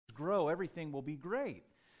everything will be great.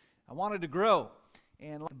 I wanted to grow.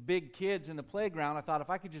 And like big kids in the playground, I thought if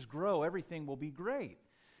I could just grow, everything will be great.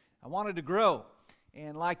 I wanted to grow.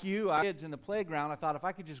 And like you, kids in the playground, I thought if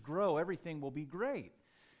I could just grow, everything will be great.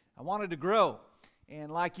 I wanted to grow.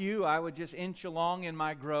 And like you, I would just inch along in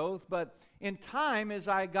my growth. But in time, as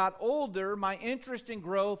I got older, my interest in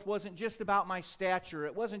growth wasn't just about my stature.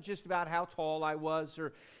 It wasn't just about how tall I was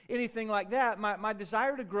or anything like that. My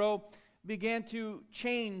desire to grow began to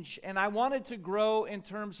change, and I wanted to grow in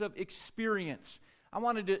terms of experience. I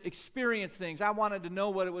wanted to experience things. I wanted to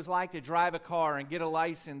know what it was like to drive a car and get a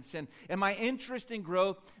license. And my interest in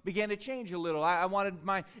growth began to change a little. I wanted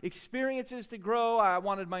my experiences to grow. I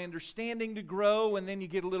wanted my understanding to grow. And then you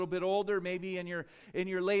get a little bit older, maybe in your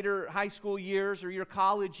later high school years or your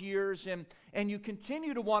college years. And you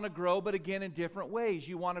continue to want to grow, but again in different ways.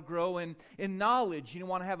 You want to grow in knowledge. You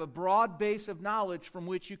want to have a broad base of knowledge from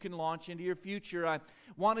which you can launch into your future. I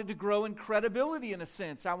wanted to grow in credibility in a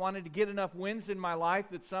sense. I wanted to get enough wins in my life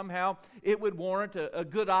that somehow it would warrant a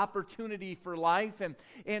good opportunity for life.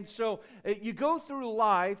 And so you go through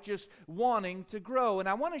life just wanting to grow. And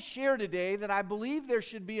I want to share today that I believe there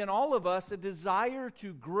should be in all of us a desire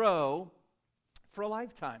to grow for a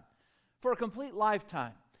lifetime, for a complete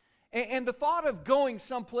lifetime. And the thought of going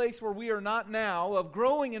someplace where we are not now, of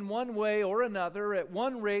growing in one way or another, at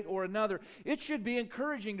one rate or another, it should be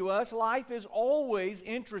encouraging to us. Life is always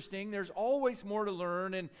interesting. There's always more to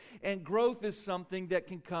learn, and growth is something that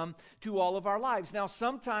can come to all of our lives. Now,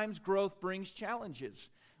 sometimes growth brings challenges.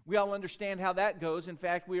 We all understand how that goes. In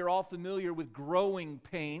fact, we are all familiar with growing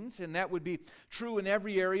pains, and that would be true in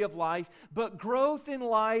every area of life. But growth in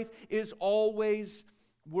life is always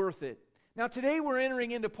worth it. Now today we're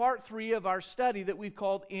entering into part 3 of our study that we've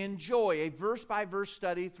called Enjoy, a verse-by-verse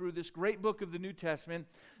study through this great book of the New Testament,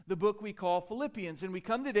 the book we call Philippians. And we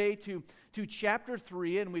come today to chapter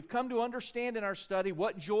 3, and we've come to understand in our study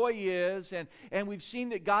what joy is, and we've seen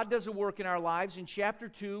that God does a work in our lives. In chapter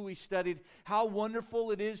 2, we studied how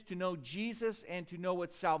wonderful it is to know Jesus and to know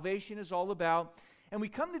what salvation is all about. And we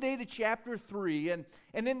come today to chapter 3, and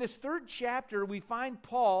in this third chapter, we find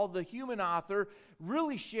Paul, the human author,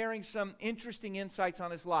 really sharing some interesting insights on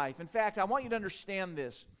his life. In fact, I want you to understand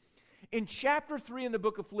this. In chapter 3 in the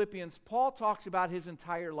book of Philippians, Paul talks about his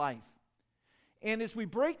entire life. And as we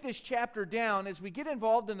break this chapter down, as we get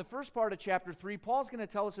involved in the first part of chapter 3, Paul's going to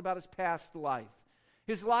tell us about his past life.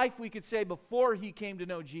 His life, we could say, before he came to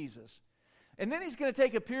know Jesus. And then he's going to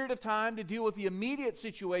take a period of time to deal with the immediate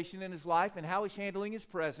situation in his life and how he's handling his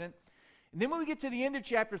present. And then when we get to the end of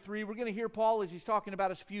chapter 3, we're going to hear Paul as he's talking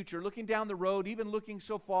about his future, looking down the road, even looking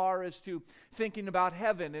so far as to thinking about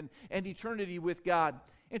heaven and eternity with God.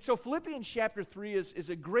 And so Philippians chapter 3 is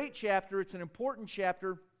a great chapter. It's an important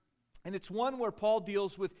chapter. And it's one where Paul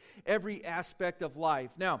deals with every aspect of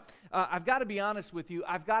life. Now, I've got to be honest with you.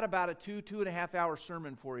 I've got about a 2.5 hour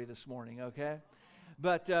sermon for you this morning, okay?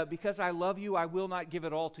 But because I love you, I will not give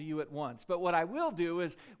it all to you at once. But what I will do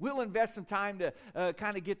is we'll invest some time to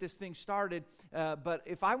kind of get this thing started. But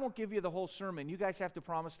if I won't give you the whole sermon, you guys have to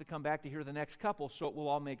promise to come back to hear the next couple so it will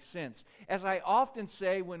all make sense. As I often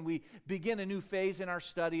say when we begin a new phase in our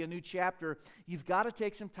study, a new chapter, you've got to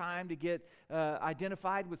take some time to get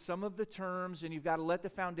identified with some of the terms, and you've got to let the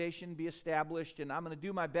foundation be established. And I'm going to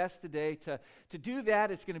do my best today to do that.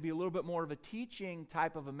 It's going to be a little bit more of a teaching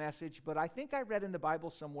type of a message, but I think I read in the Bible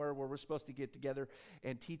somewhere where we're supposed to get together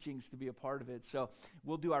and teachings to be a part of it. So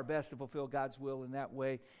we'll do our best to fulfill God's will in that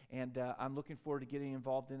way. And I'm looking forward to getting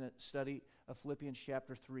involved in a study of Philippians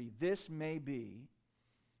chapter 3. This may be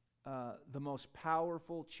the most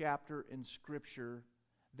powerful chapter in Scripture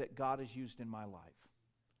that God has used in my life.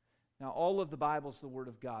 Now, all of the Bible is the Word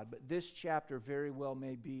of God, but this chapter very well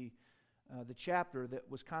may be the chapter that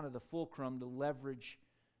was kind of the fulcrum to leverage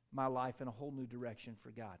my life in a whole new direction for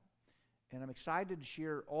God. And I'm excited to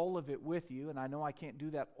share all of it with you, and I know I can't do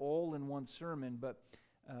that all in one sermon, but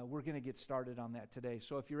we're going to get started on that today.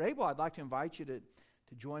 So if you're able, I'd like to invite you to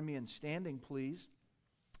join me in standing, please.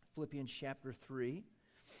 Philippians chapter 3.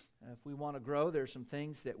 If we want to grow, there's some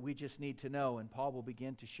things that we just need to know, and Paul will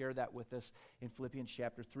begin to share that with us in Philippians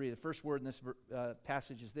chapter 3. The first word in this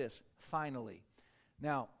passage is this: finally.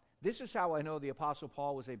 Now, this is how I know the Apostle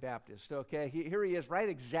Paul was a Baptist, okay? Here he is right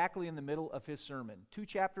exactly in the middle of his sermon. 2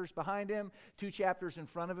 chapters behind him, 2 chapters in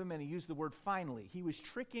front of him, and he used the word finally. He was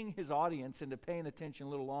tricking his audience into paying attention a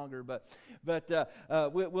little longer, but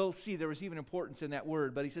we'll see there was even importance in that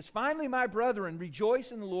word. But he says, finally, my brethren,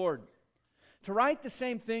 rejoice in the Lord. To write the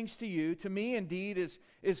same things to you, to me indeed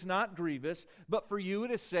is not grievous, but for you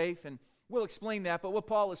it is safe. And We'll explain that, but what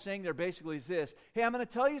Paul is saying there basically is this. Hey, I'm going to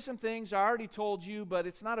tell you some things I already told you, but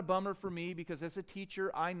it's not a bummer for me because as a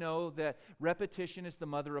teacher, I know that repetition is the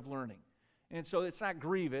mother of learning. And so it's not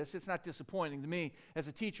grievous, it's not disappointing to me. As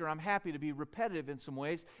a teacher, I'm happy to be repetitive in some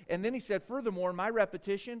ways. And then he said, furthermore, my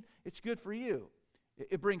repetition, it's good for you.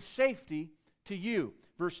 It brings safety to you.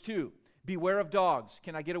 Verse 2, beware of dogs.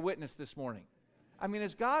 Can I get a witness this morning? I mean,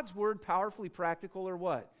 is God's word powerfully practical or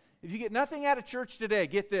what? If you get nothing out of church today,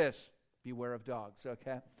 get this. Beware of dogs,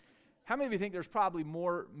 okay? How many of you think there's probably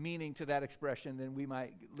more meaning to that expression than we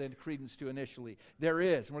might lend credence to initially? There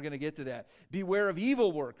is, and we're going to get to that. Beware of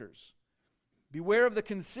evil workers. Beware of the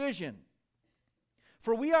concision.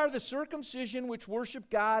 For we are the circumcision which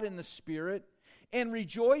worship God in the Spirit and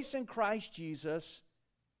rejoice in Christ Jesus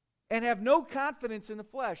and have no confidence in the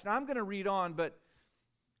flesh. Now, I'm going to read on, but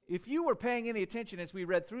if you were paying any attention as we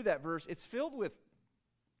read through that verse, it's filled with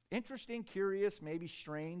interesting, curious, maybe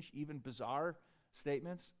strange, even bizarre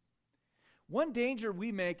statements. One danger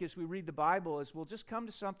we make as we read the Bible is we'll just come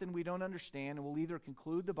to something we don't understand, and we'll either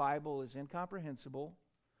conclude the Bible is incomprehensible,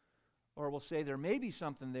 or we'll say there may be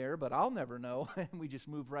something there, but I'll never know, and we just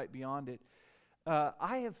move right beyond it.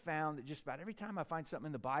 I have found that just about every time I find something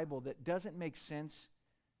in the Bible that doesn't make sense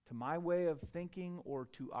to my way of thinking or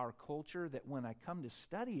to our culture, that when I come to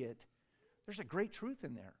study it, there's a great truth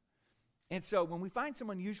in there. And so when we find some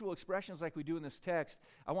unusual expressions like we do in this text,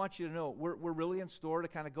 I want you to know we're really in store to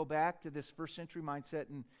kind of go back to this first century mindset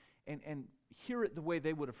and hear it the way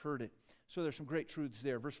they would have heard it. So there's some great truths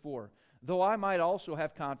there. Verse 4, though I might also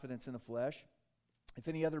have confidence in the flesh, if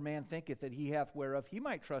any other man thinketh that he hath whereof he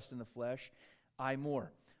might trust in the flesh, I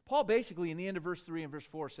more. Paul basically in the end of verse 3 and verse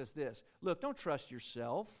 4 says this, look, don't trust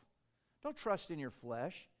yourself. Don't trust in your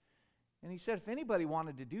flesh. And he said, if anybody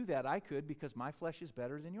wanted to do that, I could, because my flesh is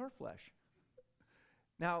better than your flesh.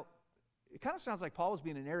 Now, it kind of sounds like Paul was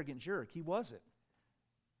being an arrogant jerk. He wasn't.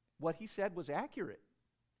 What he said was accurate,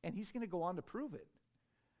 and he's going to go on to prove it.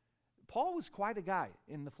 Paul was quite a guy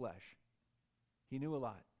in the flesh. He knew a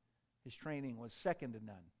lot. His training was second to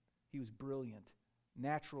none. He was brilliant,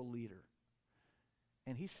 natural leader.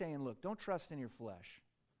 And he's saying, look, don't trust in your flesh.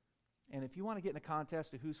 And if you want to get in a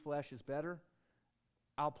contest of whose flesh is better,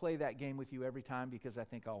 I'll play that game with you every time because I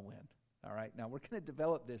think I'll win. All right, now we're going to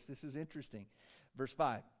develop this. This is interesting. Verse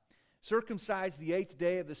 5, circumcised the 8th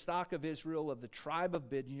day of the stock of Israel, of the tribe of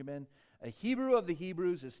Benjamin, a Hebrew of the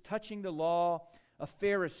Hebrews, as touching the law, a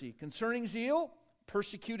Pharisee. Concerning zeal,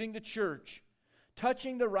 persecuting the church.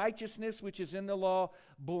 Touching the righteousness which is in the law,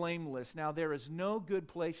 blameless. Now there is no good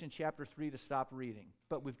place in chapter 3 to stop reading,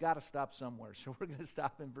 but we've got to stop somewhere. So we're going to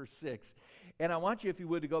stop in verse 6. And I want you, if you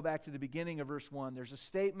would, to go back to the beginning of verse 1. There's a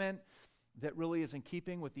statement that really is in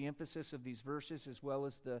keeping with the emphasis of these verses as well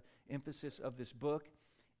as the emphasis of this book.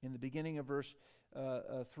 In the beginning of verse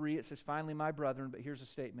 3, it says, finally, my brethren, but here's a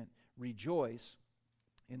statement, rejoice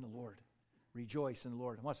in the Lord. Rejoice in the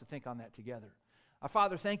Lord. I want us to think on that together. Our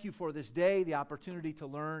Father, thank you for this day, the opportunity to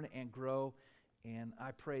learn and grow, and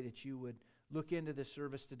I pray that you would look into this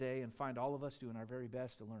service today and find all of us doing our very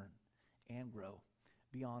best to learn and grow.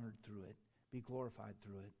 Be honored through it. Be glorified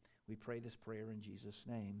through it. We pray this prayer in Jesus'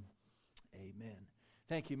 name. Amen.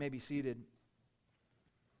 Thank you. You may be seated.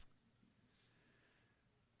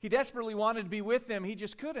 He desperately wanted to be with them. He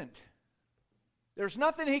just couldn't. There's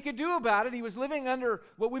nothing he could do about it. He was living under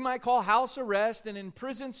what we might call house arrest, an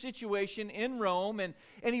imprisoned situation in Rome, and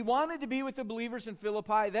he wanted to be with the believers in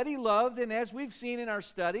Philippi that he loved, and as we've seen in our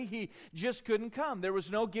study, he just couldn't come. There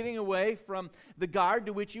was no getting away from the guard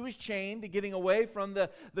to which he was chained, to getting away from the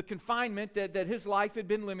confinement that his life had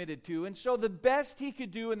been limited to, and so the best he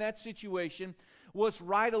could do in that situation was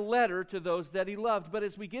write a letter to those that he loved. But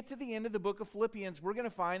as we get to the end of the book of Philippians, we're going to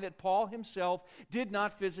find that Paul himself did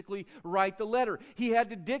not physically write the letter. He had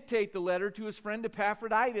to dictate the letter to his friend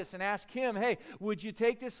Epaphroditus and ask him, hey, would you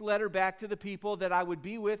take this letter back to the people that I would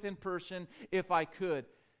be with in person if I could?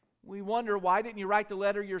 We wonder, why didn't you write the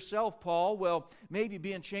letter yourself, Paul? Well, maybe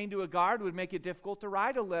being chained to a guard would make it difficult to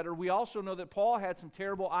write a letter. We also know that Paul had some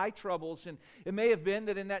terrible eye troubles, and it may have been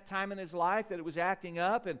that in that time in his life that it was acting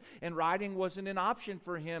up and writing wasn't an option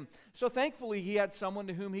for him. So thankfully he had someone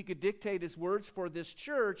to whom he could dictate his words for this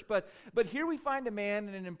church. But here we find a man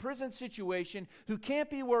in an imprisoned situation who can't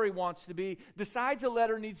be where he wants to be, decides a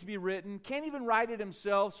letter needs to be written, can't even write it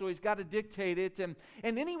himself, so he's got to dictate it. And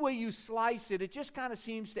any way you slice it, it just kind of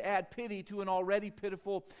seems to add pity to an already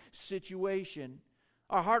pitiful situation.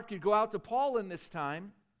 Our heart could go out to Paul in this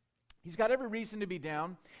time, He's got every reason to be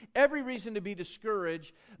down, every reason to be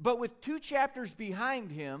discouraged, but with 2 chapters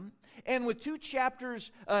behind him and with 2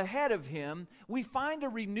 chapters ahead of him, we find a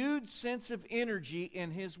renewed sense of energy in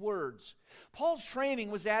his words. Paul's training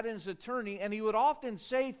was at his attorney, and he would often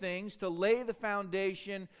say things to lay the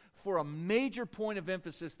foundation for a major point of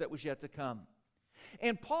emphasis that was yet to come.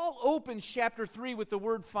 And Paul opens chapter 3 with the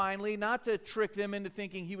word finally, not to trick them into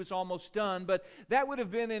thinking he was almost done, but that would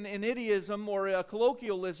have been an idiom or a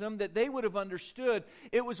colloquialism that they would have understood.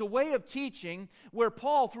 It was a way of teaching where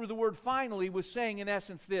Paul, through the word finally, was saying in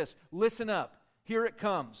essence this: listen up, here it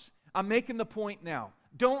comes. I'm making the point now.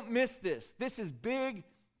 Don't miss this. This is big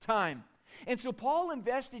time. And so Paul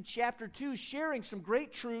invested chapter 2 sharing some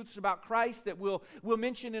great truths about Christ that we'll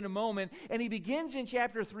mention in a moment. And he begins in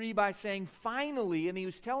chapter 3 by saying, finally, and he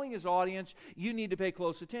was telling his audience, you need to pay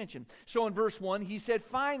close attention. So in verse 1, he said,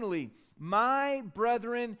 finally, my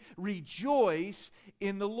brethren, rejoice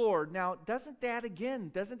in the Lord. Now, doesn't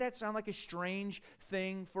that sound like a strange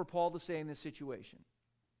thing for Paul to say in this situation?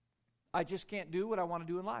 I just can't do what I want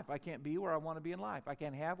to do in life. I can't be where I want to be in life. I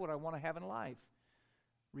can't have what I want to have in life.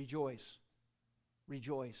 Rejoice.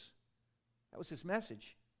 Rejoice. That was his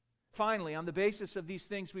message. Finally, on the basis of these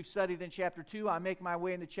things we've studied in chapter 2, I make my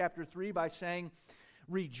way into chapter 3 by saying,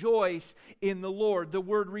 rejoice in the Lord. The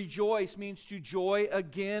word rejoice means to joy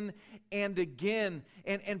again and again.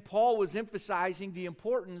 And Paul was emphasizing the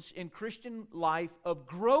importance in Christian life of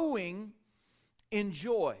growing in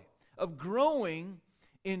joy. Of growing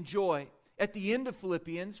in joy. At the end of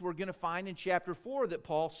Philippians, we're going to find in chapter 4 that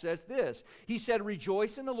Paul says this. He said,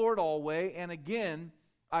 rejoice in the Lord always, and again,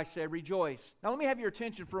 I say rejoice. Now, let me have your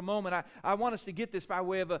attention for a moment. I want us to get this by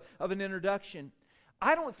way of an introduction.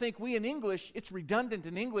 I don't think we in English, it's redundant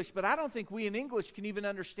in English, but I don't think we in English can even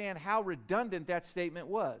understand how redundant that statement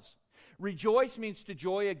was. Rejoice means to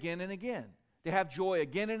joy again and again, to have joy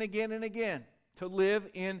again and again and again. To live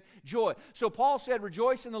in joy. So Paul said,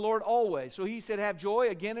 rejoice in the Lord always. So he said, have joy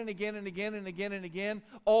again and again and again and again and again,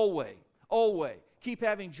 always, always. Keep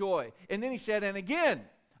having joy. And then he said, and again,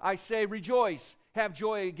 I say rejoice. Have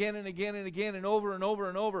joy again and again and again and over and over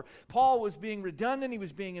and over. Paul was being redundant. He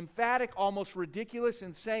was being emphatic, almost ridiculous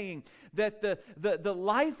in saying that the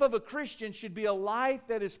life of a Christian should be a life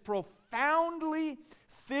that is profoundly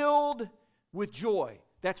filled with joy.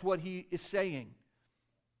 That's what he is saying.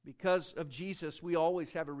 Because of Jesus, we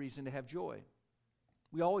always have a reason to have joy.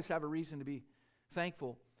 We always have a reason to be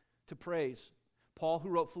thankful, to praise. Paul, who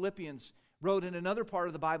wrote Philippians, wrote in another part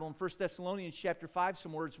of the Bible in 1 Thessalonians chapter 5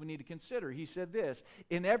 some words we need to consider. He said this,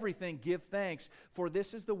 in everything give thanks, for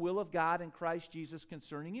this is the will of God in Christ Jesus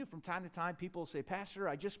concerning you. From time to time, people say, Pastor,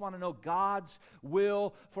 I just want to know God's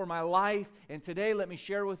will for my life. And today, let me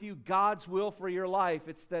share with you God's will for your life.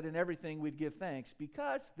 It's that in everything we'd give thanks,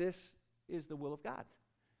 because this is the will of God.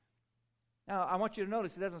 Now, I want you to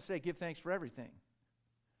notice it doesn't say give thanks for everything.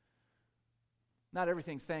 Not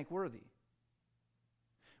everything's thankworthy.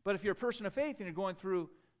 But if you're a person of faith and you're going through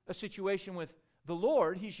a situation with the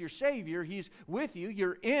Lord, He's your Savior, He's with you,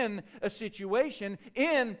 you're in a situation,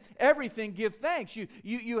 in everything give thanks.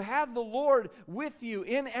 You have the Lord with you.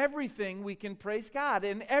 In everything we can praise God.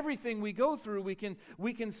 In everything we go through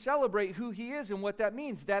we can celebrate who He is and what that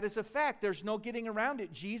means. That is a fact. There's no getting around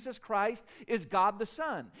it. Jesus Christ is God the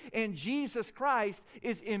Son. And Jesus Christ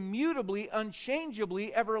is immutably,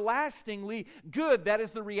 unchangeably, everlastingly good. That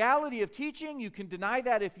is the reality of teaching. You can deny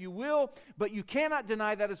that if you will, but you cannot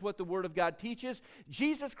deny that is what the Word of God teaches.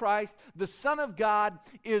 Jesus Christ, the Son of God,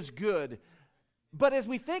 is good. But as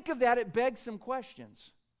we think of that, it begs some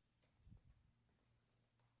questions.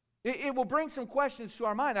 It will bring some questions to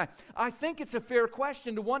our mind. I think it's a fair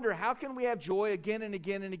question to wonder, how can we have joy again and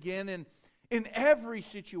again and again in every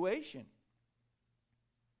situation?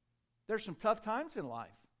 There's some tough times in life.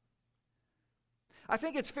 I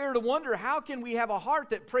think it's fair to wonder, how can we have a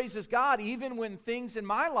heart that praises God even when things in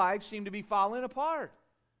my life seem to be falling apart?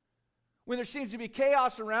 When there seems to be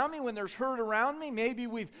chaos around me, when there's hurt around me, maybe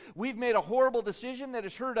we've made a horrible decision that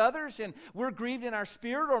has hurt others and we're grieved in our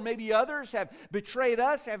spirit, or maybe others have betrayed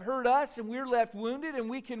us, have hurt us, and we're left wounded, and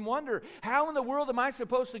we can wonder, how in the world am I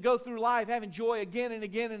supposed to go through life having joy again and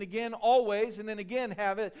again and again, always, and then again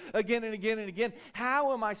have it again and again and again?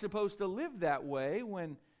 How am I supposed to live that way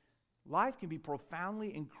when life can be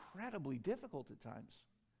profoundly, incredibly difficult at times?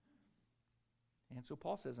 And so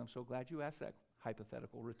Paul says, I'm so glad you asked that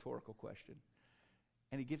hypothetical, rhetorical question.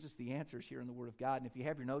 And he gives us the answers here in the Word of God. And if you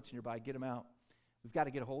have your notes in your Bible, get them out. We've got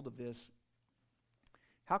to get a hold of this.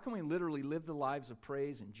 How can we literally live the lives of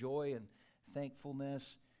praise and joy and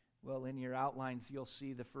thankfulness? Well, in your outlines, you'll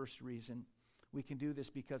see the first reason. We can do this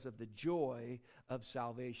because of the joy of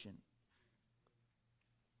salvation.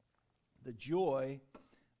 The joy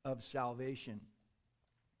of salvation.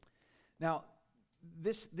 Now,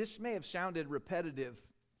 this may have sounded repetitive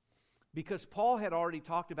because Paul had already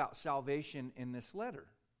talked about salvation in this letter.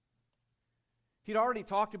 He'd already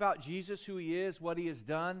talked about Jesus, who he is, what he has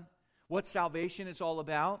done, what salvation is all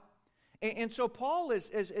about. And so Paul,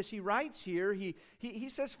 as he writes here, he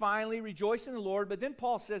says, finally, rejoice in the Lord. But then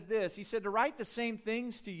Paul says this. He said, to write the same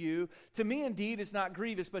things to you, to me indeed is not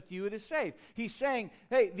grievous, but to you it is safe. He's saying,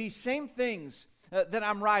 hey, these same things that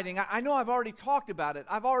I'm writing, I know I've already talked about it.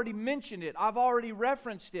 I've already mentioned it. I've already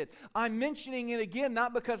referenced it. I'm mentioning it again,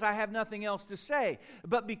 not because I have nothing else to say,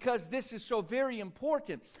 but because this is so very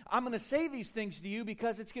important. I'm going to say these things to you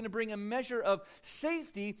because it's going to bring a measure of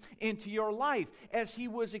safety into your life. As he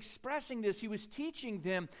was expressing this, he was teaching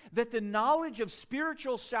them that the knowledge of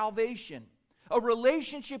spiritual salvation, a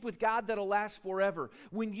relationship with God that'll last forever.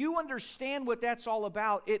 When you understand what that's all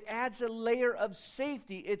about, it adds a layer of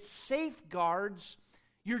safety. It safeguards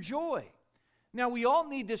your joy. Now, we all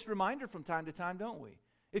need this reminder from time to time, don't we?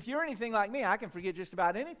 If you're anything like me, I can forget just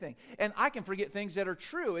about anything. And I can forget things that are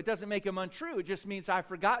true. It doesn't make them untrue. It just means I've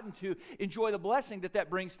forgotten to enjoy the blessing that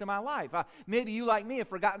brings to my life. Maybe you, like me, have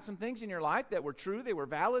forgotten some things in your life that were true, they were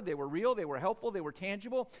valid, they were real, they were helpful, they were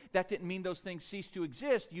tangible. That didn't mean those things ceased to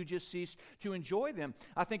exist. You just ceased to enjoy them.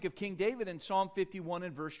 I think of King David in Psalm 51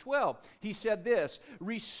 and verse 12. He said this,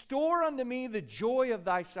 restore unto me the joy of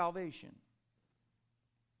thy salvation,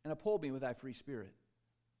 and uphold me with thy free spirit.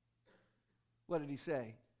 What did he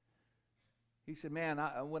say? He said, man,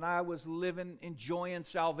 when I was living, enjoying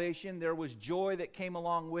salvation, there was joy that came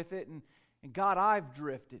along with it. And God, I've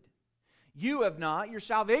drifted. You have not. Your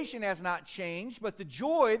salvation has not changed. But the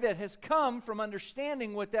joy that has come from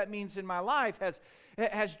understanding what that means in my life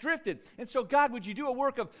has drifted. And so, God, would you do a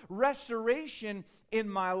work of restoration in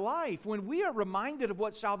my life? When we are reminded of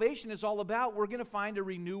what salvation is all about, we're going to find a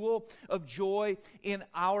renewal of joy in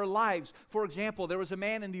our lives. For example, there was a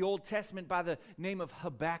man in the Old Testament by the name of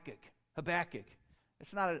Habakkuk. Habakkuk.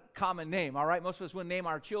 It's not a common name, all right? Most of us wouldn't name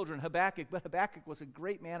our children Habakkuk, but Habakkuk was a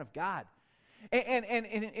great man of God. And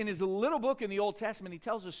in his little book in the Old Testament, he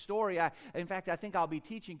tells a story. In fact, I think I'll be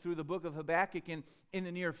teaching through the book of Habakkuk in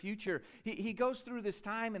the near future. He goes through this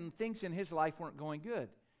time and things in his life weren't going good.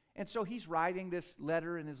 And so he's writing this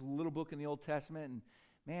letter in his little book in the Old Testament. And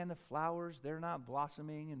man, the flowers, they're not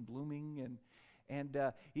blossoming and blooming. And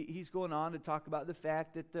he's going on to talk about the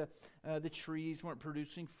fact that the trees weren't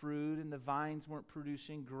producing fruit and the vines weren't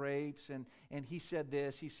producing grapes. And he said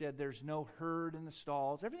this, he said, there's no herd in the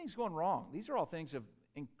stalls. Everything's going wrong. These are all things of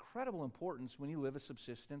incredible importance when you live a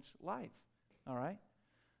subsistence life, all right?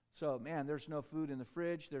 So, man, there's no food in the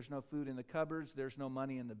fridge. There's no food in the cupboards. There's no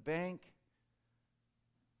money in the bank.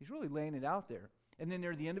 He's really laying it out there. And then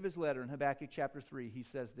near the end of his letter in Habakkuk chapter 3, he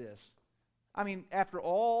says this. I mean, after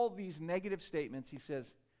all these negative statements, he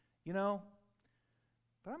says, you know,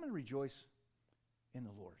 but I'm going to rejoice in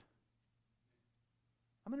the Lord.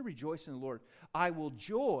 I'm going to rejoice in the Lord. I will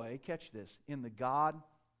joy, catch this, in the God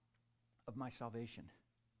of my salvation.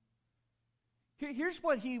 Here's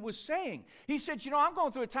what he was saying. He said, you know, I'm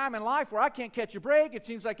going through a time in life where I can't catch a break. It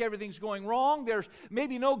seems like everything's going wrong. There's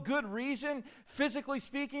maybe no good reason, physically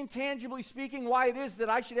speaking, tangibly speaking, why it is that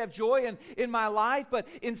I should have joy in my life. But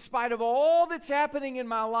in spite of all that's happening in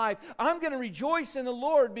my life, I'm going to rejoice in the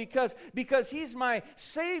Lord because He's my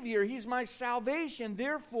Savior. He's my salvation.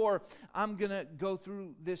 Therefore, I'm going to go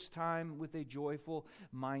through this time with a joyful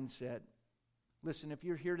mindset. Listen, if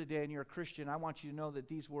you're here today and you're a Christian, I want you to know that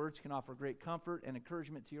these words can offer great comfort and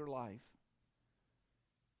encouragement to your life.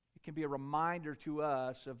 It can be a reminder to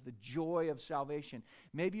us of the joy of salvation.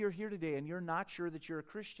 Maybe you're here today and you're not sure that you're a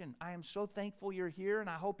Christian. I am so thankful you're here, and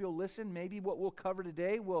I hope you'll listen. Maybe what we'll cover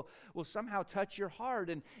today will somehow touch your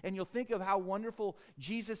heart, and you'll think of how wonderful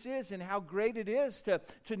Jesus is and how great it is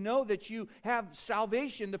to know that you have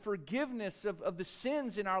salvation, the forgiveness of the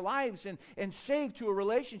sins in our lives, and saved to a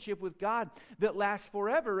relationship with God that lasts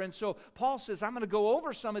forever. And so Paul says, I'm going to go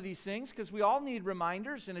over some of these things because we all need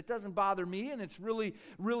reminders, and it doesn't bother me, and it's really,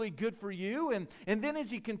 really good for you. And then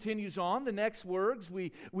as he continues on, the next words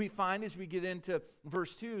we find as we get into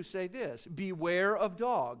verse 2 say this, beware of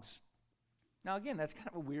dogs. Now again, that's kind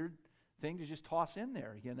of a weird thing to just toss in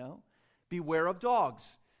there, you know. Beware of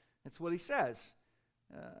dogs. That's what he says.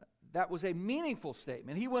 That was a meaningful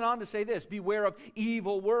statement. He went on to say this, beware of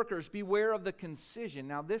evil workers, beware of the concision.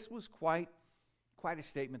 Now this was quite a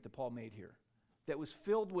statement that Paul made here that was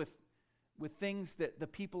filled with things that the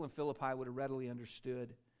people in Philippi would have readily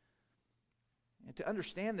understood. And to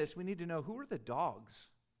understand this, we need to know, who are the dogs?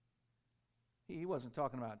 He wasn't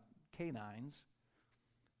talking about canines.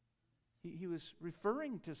 He was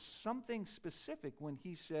referring to something specific when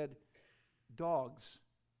he said, dogs.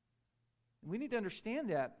 We need to understand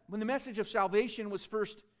that. When the message of salvation was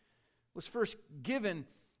first given,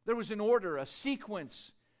 there was an order, a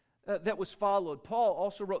sequence that was followed. Paul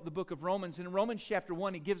also wrote the book of Romans, and in Romans chapter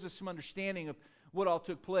 1, he gives us some understanding of what all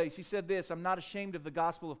took place. He said this, I'm not ashamed of the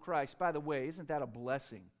gospel of Christ. By the way, isn't that a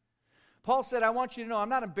blessing? Paul said, I want you to know I'm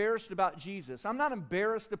not embarrassed about Jesus. I'm not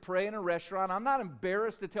embarrassed to pray in a restaurant. I'm not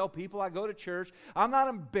embarrassed to tell people I go to church. I'm not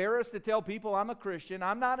embarrassed to tell people I'm a Christian.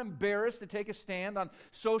 I'm not embarrassed to take a stand on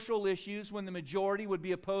social issues when the majority would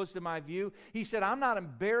be opposed to my view. He said, I'm not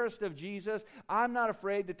embarrassed of Jesus. I'm not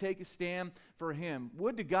afraid to take a stand for him.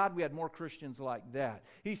 Would to God we had more Christians like that.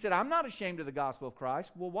 He said, I'm not ashamed of the gospel of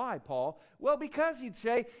Christ. Well, why, Paul? Well, because he'd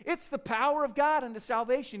say, it's the power of God unto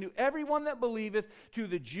salvation to everyone that believeth, to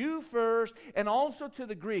the Jew first, and also to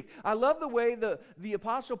the Greek. I love the way the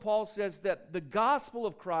Apostle Paul says that the gospel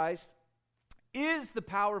of Christ is the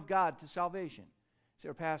power of God to salvation. Say,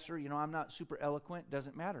 well, Pastor, I'm not super eloquent.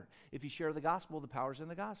 Doesn't matter. If you share the gospel, the power's in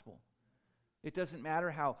the gospel. It doesn't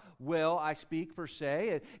matter how well I speak per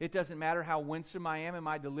se. It doesn't matter how winsome I am in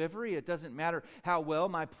my delivery. It doesn't matter how well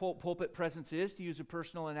my pulpit presence is, to use a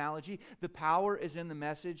personal analogy. The power is in the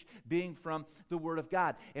message being from the Word of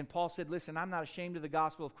God. And Paul said, listen, I'm not ashamed of the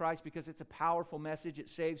gospel of Christ because it's a powerful message. It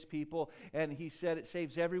saves people. And he said it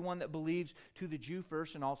saves everyone that believes, to the Jew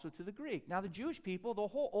first and also to the Greek. Now the Jewish people, the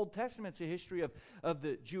whole Old Testament's a history of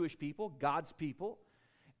the Jewish people, God's people.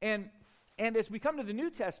 And as we come to the New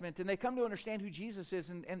Testament and they come to understand who Jesus is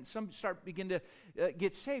and some begin to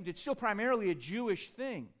get saved, it's still primarily a Jewish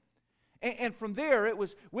thing. And from there, it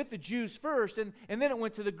was with the Jews first, and then it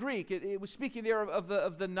went to the Greek. It was speaking there of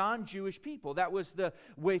the non-Jewish people. That was the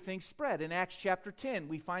way things spread. In Acts chapter 10,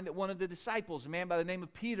 we find that one of the disciples, a man by the name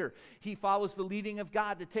of Peter, he follows the leading of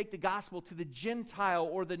God to take the gospel to the Gentile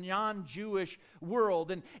or the non-Jewish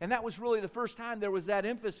world. And that was really the first time there was that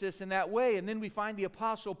emphasis in that way. And then we find the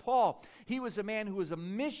Apostle Paul. He was a man who was a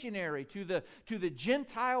missionary to the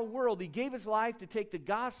Gentile world. He gave his life to take the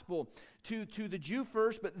gospel to the Jew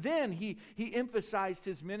first, but then he emphasized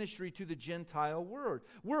his ministry to the Gentile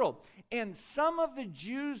world. And some of the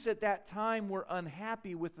Jews at that time were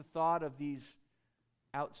unhappy with the thought of these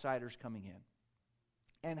outsiders coming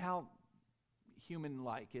in. And how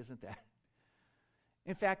human-like, isn't that?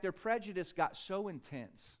 In fact, their prejudice got so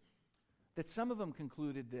intense that some of them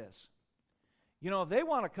concluded this. If they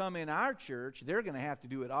want to come in our church, they're going to have to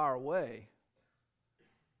do it our way.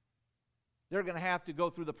 They're going to have to go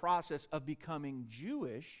through the process of becoming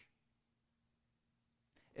Jewish.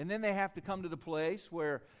 And then they have to come to the place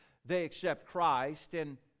where they accept Christ.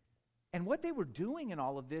 And what they were doing in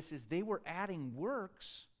all of this is they were adding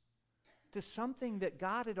works to something that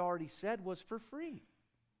God had already said was for free.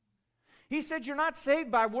 He said, you're not saved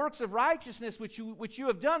by works of righteousness which you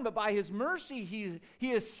have done, but by His mercy He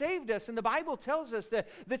has saved us. And the Bible tells us that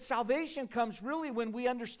salvation comes really when we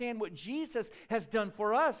understand what Jesus has done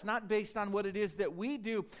for us, not based on what it is that we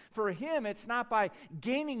do for Him. It's not by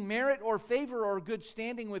gaining merit or favor or good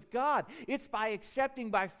standing with God. It's by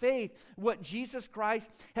accepting by faith what Jesus Christ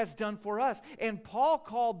has done for us. And Paul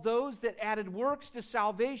called those that added works to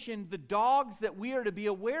salvation the dogs that we are to be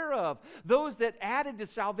aware of. Those that added to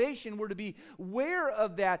salvation were to be aware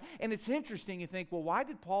of that. And it's interesting, you think, well, why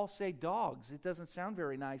did Paul say dogs? It doesn't sound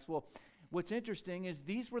very nice. Well, what's interesting is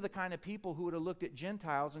these were the kind of people who would have looked at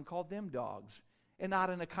Gentiles and called them dogs. And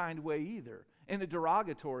not in a kind way either, in a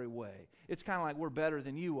derogatory way. It's kind of like, we're better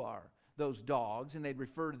than you are, those dogs, and they'd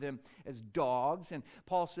refer to them as dogs. And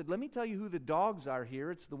Paul said, let me tell you who the dogs are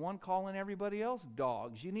here. It's the one calling everybody else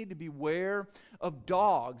dogs. You need to beware of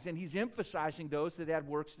dogs. And he's emphasizing those that add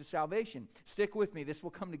works to salvation. Stick with me. This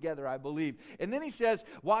will come together, I believe. And then he says,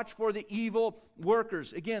 watch for the evil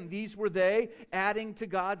workers. Again, these were they adding to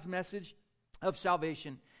God's message of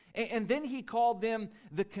salvation. And then he called them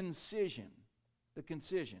the concision. The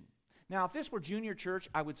concision. Now, if this were junior church,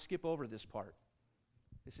 I would skip over this part.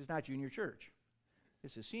 This is not junior church.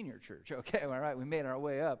 This is senior church. Okay, all right, we made our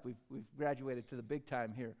way up. We've graduated to the big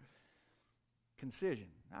time here. Concision.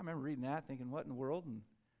 I remember reading that, thinking, what in the world?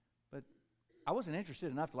 But I wasn't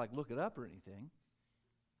interested enough to look it up or anything.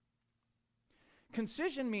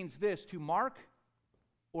 Concision means this, to mark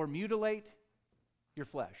or mutilate your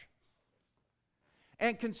flesh.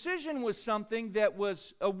 And concision was something that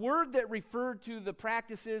was a word that referred to the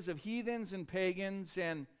practices of heathens and pagans,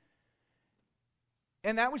 and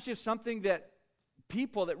that was just something that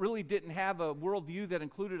people that really didn't have a worldview that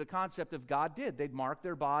included a concept of God did. They'd mark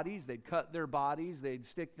their bodies, they'd cut their bodies, they'd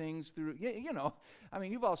stick things through,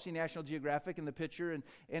 you've all seen National Geographic in the picture,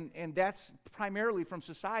 and that's primarily from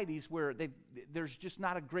societies where there's just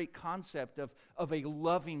not a great concept of a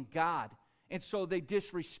loving God. And so they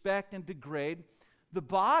disrespect and degrade the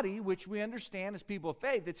body, which we understand as people of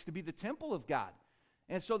faith, it's to be the temple of God.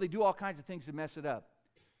 And so they do all kinds of things to mess it up.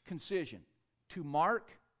 Concision, to mark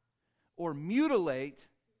or mutilate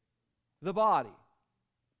the body.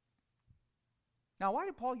 Now, why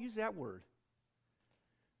did Paul use that word?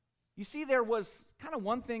 You see, there was kind of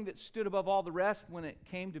one thing that stood above all the rest when it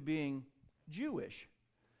came to being Jewish.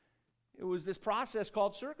 It was this process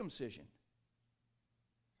called circumcision.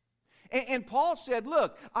 And Paul said,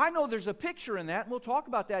 look, I know there's a picture in that, and we'll talk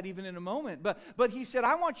about that even in a moment, but he said,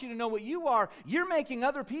 I want you to know what you are. You're making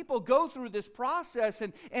other people go through this process,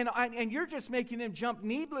 and you're just making them jump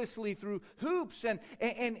needlessly through hoops. And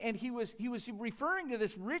he was referring to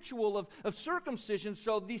this ritual of circumcision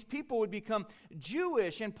so these people would become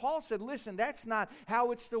Jewish. And Paul said, listen, that's not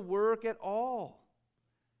how it's to work at all.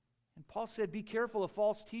 And Paul said, be careful of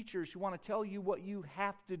false teachers who want to tell you what you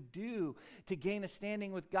have to do to gain a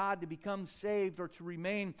standing with God, to become saved or to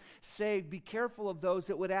remain saved. Be careful of those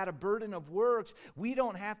that would add a burden of works. We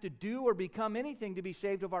don't have to do or become anything to be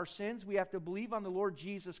saved of our sins. We have to believe on the Lord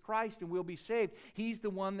Jesus Christ and we'll be saved. He's the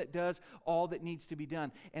one that does all that needs to be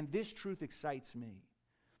done. And this truth excites me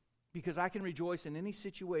because I can rejoice in any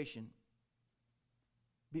situation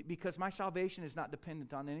because my salvation is not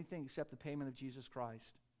dependent on anything except the payment of Jesus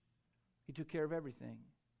Christ. He took care of everything.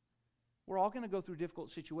 We're all going to go through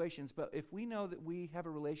difficult situations, but if we know that we have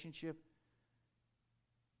a relationship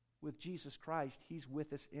with Jesus Christ, He's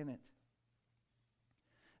with us in it.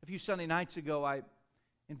 A few Sunday nights ago, I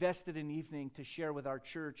invested an evening to share with our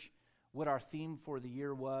church what our theme for the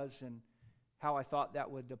year was and how I thought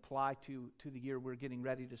that would apply to the year we're getting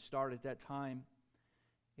ready to start at that time.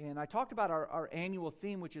 And I talked about our annual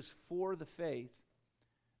theme, which is For the Faith.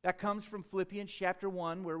 That comes from Philippians chapter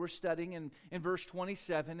 1, where we're studying in verse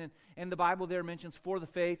 27, and the Bible there mentions for the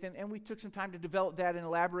faith, and we took some time to develop that and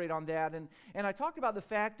elaborate on that. And I talked about the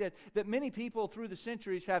fact that many people through the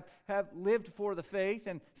centuries have lived for the faith,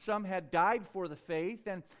 and some had died for the faith.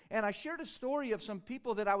 And I shared a story of some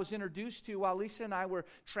people that I was introduced to while Lisa and I were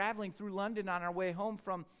traveling through London on our way home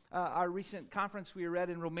from our recent conference we were at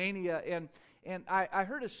in Romania. And I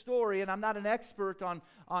heard a story, and I'm not an expert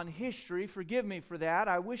on history. Forgive me for that.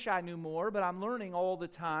 I wish I knew more, but I'm learning all the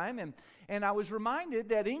time. And I was reminded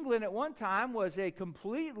that England at one time was a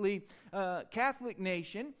completely Catholic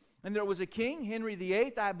nation. And there was a king, Henry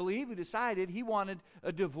VIII, I believe, who decided he wanted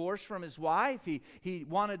a divorce from his wife. He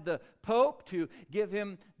wanted the Pope to give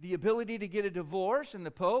him the ability to get a divorce. And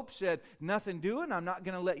the Pope said, nothing doing, I'm not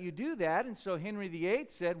going to let you do that. And so Henry VIII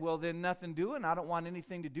said, well, then nothing doing, I don't want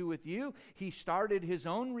anything to do with you. He started his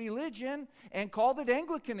own religion and called it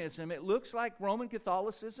Anglicanism. It looks like Roman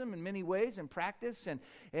Catholicism in many ways in practice. And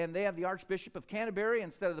they have the Archbishop of Canterbury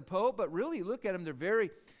instead of the Pope. But really, look at them, they're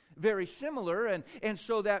very very similar, and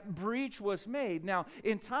so that breach was made. Now,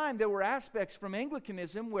 in time, there were aspects from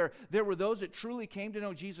Anglicanism where there were those that truly came to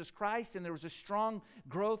know Jesus Christ, and there was a strong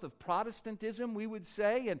growth of Protestantism, we would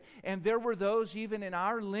say, and there were those even in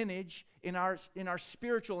our lineage, in our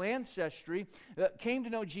spiritual ancestry, that came to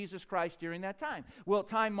know Jesus Christ during that time. Well,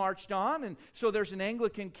 time marched on, and so there's an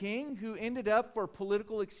Anglican king who ended up, for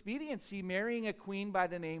political expediency, marrying a queen by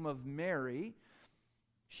the name of Mary.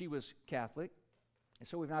 She was Catholic. And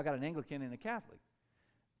so we've now got an Anglican and a Catholic.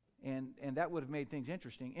 And that would have made things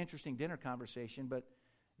interesting. Interesting dinner conversation, but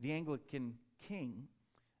the Anglican king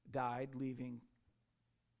died, leaving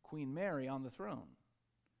Queen Mary on the throne.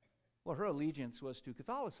 Well, her allegiance was to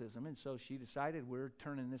Catholicism, and so she decided we're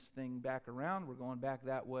turning this thing back around. We're going back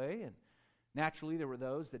that way. And naturally, there were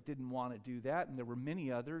those that didn't want to do that, and there were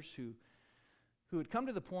many others who had come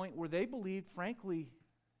to the point where they believed, frankly,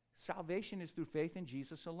 salvation is through faith in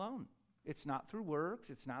Jesus alone. It's not through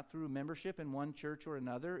works. It's not through membership in one church or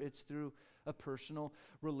another. It's through a personal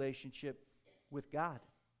relationship with God.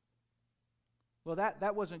 Well,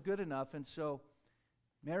 that wasn't good enough, and so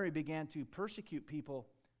Mary began to persecute people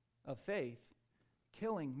of faith,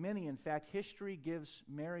 killing many. In fact, history gives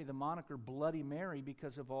Mary the moniker Bloody Mary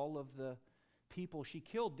because of all of the people she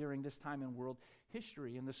killed during this time in world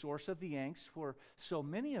history. And the source of the angst for so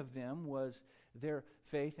many of them was their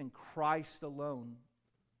faith in Christ alone.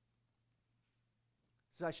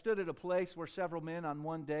 As I stood at a place where several men on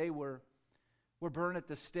one day were burned at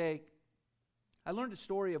the stake, I learned a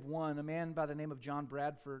story of one, a man by the name of John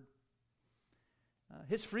Bradford.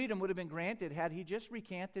 His freedom would have been granted had he just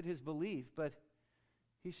recanted his belief, but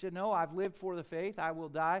he said, no, I've lived for the faith. I will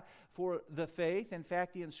die for the faith. In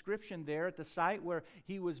fact, the inscription there at the site where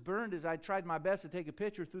he was burned, as I tried my best to take a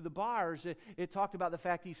picture through the bars, it talked about the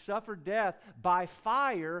fact he suffered death by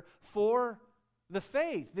fire for the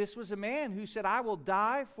faith. This was a man who said, I will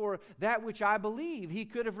die for that which I believe. He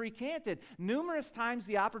could have recanted. Numerous times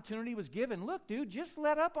the opportunity was given. Look, dude, just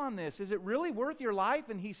let up on this. Is it really worth your life?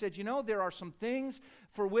 And he said, there are some things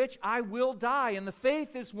for which I will die, and the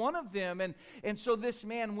faith is one of them. And so this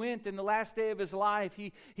man went, and the last day of his life,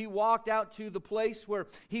 he walked out to the place where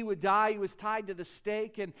he would die. He was tied to the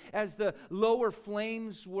stake, and as the lower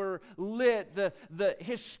flames were lit, the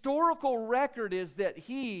historical record is that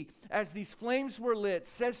he, as these flames were lit,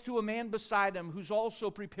 says to a man beside him who's also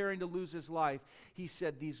preparing to lose his life, he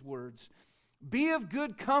said these words, "Be of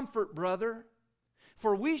good comfort, brother,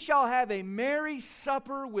 for we shall have a merry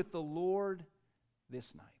supper with the Lord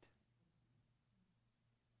this night."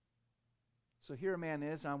 So here a man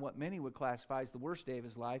is on what many would classify as the worst day of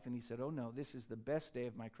his life, and he said, oh no, this is the best day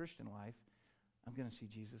of my Christian life. I'm going to see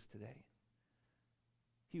Jesus today.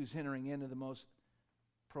 He was entering into the most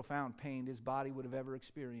profound pain his body would have ever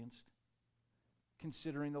experienced,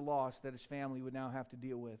 considering the loss that his family would now have to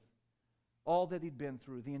deal with, all that he'd been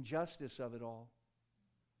through, the injustice of it all.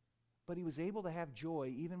 But he was able to have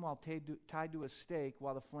joy even while tied to a stake,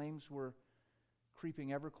 while the flames were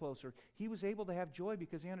creeping ever closer. He was able to have joy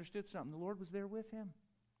because he understood something. The Lord was there with him.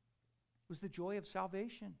 It was the joy of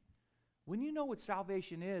salvation. When you know what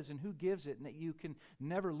salvation is and who gives it, and that you can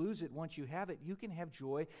never lose it once you have it, you can have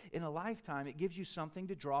joy in a lifetime. It gives you something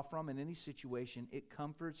to draw from in any situation. It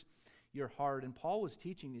comforts your heart. And Paul was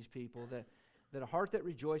teaching these people that a heart that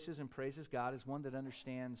rejoices and praises God is one that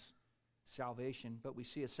understands salvation. But we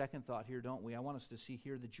see a second thought here, don't we? I want us to see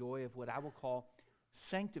here the joy of what I will call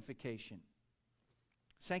sanctification.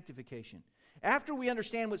 Sanctification. After we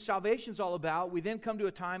understand what salvation is all about, we then come to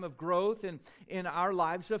a time of growth in our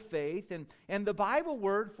lives of faith. And the Bible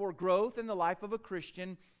word for growth in the life of a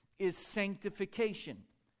Christian is sanctification.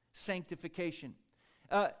 Sanctification.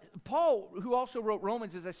 Paul, who also wrote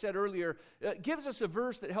Romans, as I said earlier, gives us a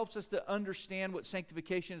verse that helps us to understand what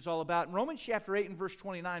sanctification is all about. In Romans chapter 8 and verse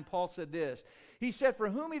 29, Paul said this. He said, "For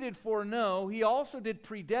whom he did foreknow, he also did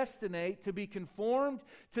predestinate to be conformed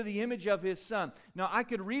to the image of his Son." Now, I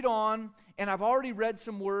could read on, and I've already read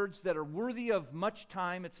some words that are worthy of much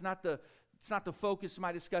time. It's not the focus of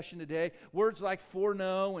my discussion today. Words like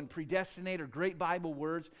foreknow and predestinate are great Bible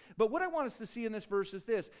words. But what I want us to see in this verse is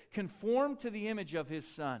this: conform to the image of his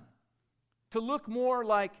Son. To look more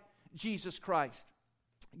like Jesus Christ.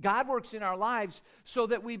 God works in our lives so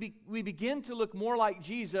that we begin to look more like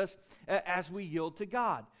Jesus as we yield to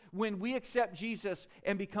God. When we accept Jesus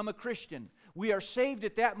and become a Christian, we are saved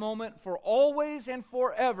at that moment for always and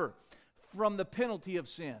forever from the penalty of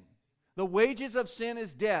sin. The wages of sin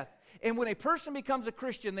is death. And when a person becomes a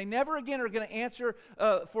Christian, they never again are going to answer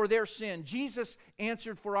for their sin. Jesus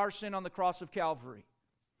answered for our sin on the cross of Calvary.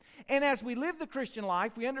 And as we live the Christian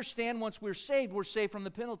life, we understand once we're saved from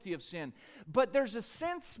the penalty of sin. But there's a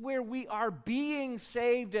sense where we are being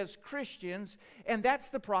saved as Christians, and that's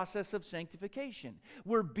the process of sanctification.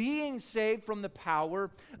 We're being saved from the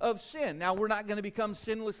power of sin. Now, we're not going to become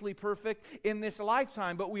sinlessly perfect in this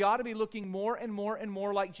lifetime, but we ought to be looking more and more and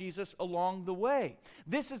more like Jesus along the way.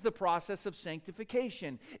 This is the process of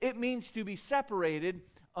sanctification. It means to be separated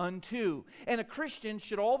unto. And a Christian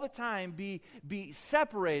should all the time be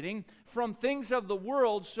separating from things of the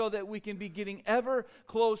world so that we can be getting ever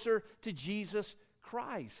closer to Jesus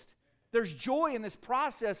Christ. There's joy in this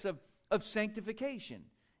process of sanctification.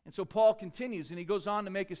 And so Paul continues, and he goes on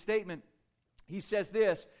to make a statement. He says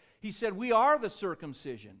this. He said, "We are the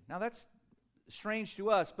circumcision." Now that's strange to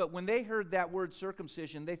us, but when they heard that word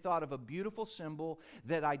circumcision, they thought of a beautiful symbol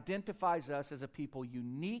that identifies us as a people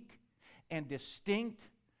unique and distinct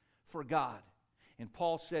for God. And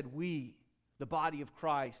Paul said, we, the body of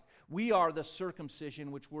Christ, we are the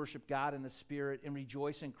circumcision which worship God in the Spirit and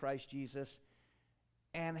rejoice in Christ Jesus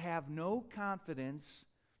and have no confidence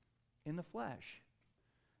in the flesh.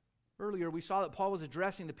 Earlier we saw that Paul was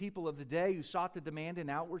addressing the people of the day who sought to demand an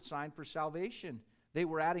outward sign for salvation. They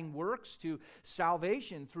were adding works to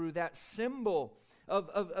salvation through that symbol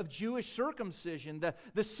of Jewish circumcision.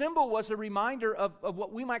 The symbol was a reminder of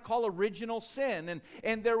what we might call original sin.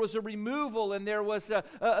 And there was a removal and there was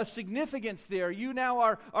a significance there. You now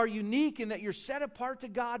are unique in that you're set apart to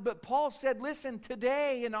God. But Paul said, listen,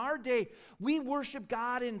 today, in our day, we worship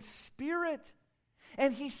God in spirit.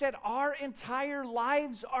 And he said our entire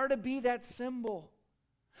lives are to be that symbol.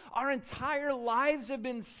 Our entire lives have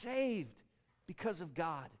been saved because of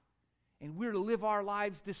God. And we're to live our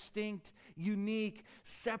lives distinct, unique,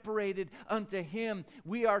 separated unto Him.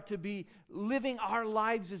 We are to be living our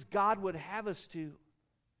lives as God would have us to.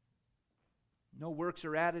 No works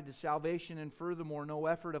are added to salvation, and furthermore, no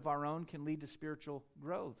effort of our own can lead to spiritual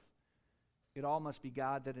growth. It all must be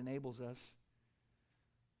God that enables us.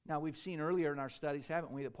 Now, we've seen earlier in our studies,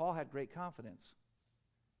 haven't we, that Paul had great confidence.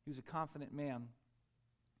 He was a confident man.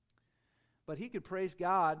 But he could praise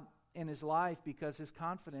God in his life because his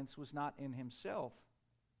confidence was not in himself.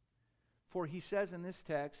 For he says in this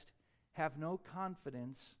text, have no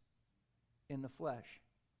confidence in the flesh.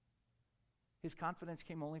 His confidence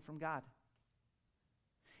came only from God.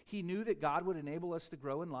 He knew that God would enable us to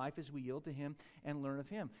grow in life as we yield to Him and learn of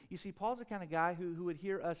Him. You see, Paul's the kind of guy who would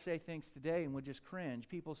hear us say things today and would just cringe.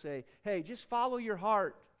 People say, hey, just follow your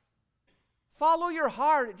heart. Follow your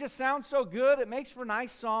heart. It just sounds so good. It makes for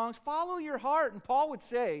nice songs. Follow your heart. And Paul would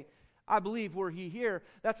say, I believe were he here,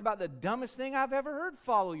 that's about the dumbest thing I've ever heard,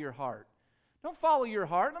 follow your heart. Don't follow your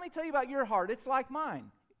heart. Let me tell you about your heart. It's like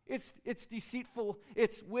mine. It's deceitful,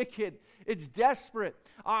 it's wicked, it's desperate.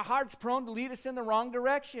 Our heart's prone to lead us in the wrong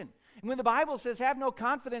direction. And when the Bible says have no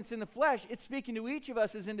confidence in the flesh, it's speaking to each of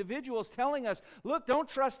us as individuals, telling us, look, don't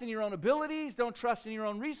trust in your own abilities, don't trust in your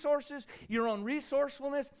own resources, your own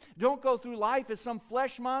resourcefulness. Don't go through life as some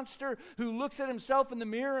flesh monster who looks at himself in the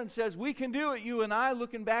mirror and says, we can do it, you and I,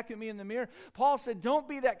 looking back at me in the mirror. Paul said, don't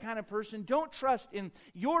be that kind of person. Don't trust in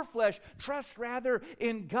your flesh. Trust rather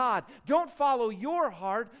in God. Don't follow your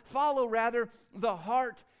heart. Follow rather the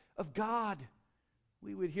heart of God.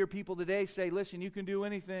 We would hear people today say, listen, you can do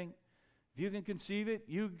anything. If you can conceive it,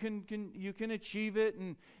 you can achieve it,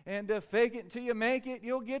 and fake it until you make it.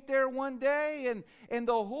 You'll get there one day. And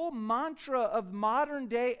the whole mantra of modern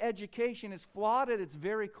day education is flawed at its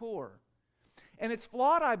very core. And it's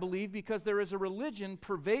flawed, I believe, because there is a religion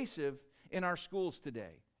pervasive in our schools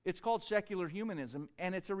today. It's called secular humanism,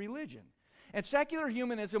 and it's a religion. And secular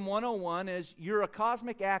humanism 101 is you're a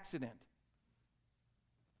cosmic accident.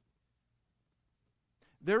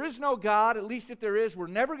 There is no God, at least if there is, we're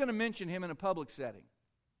never going to mention Him in a public setting.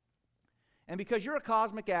 And because you're a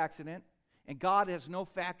cosmic accident, and God has no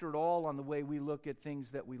factor at all on the way we look at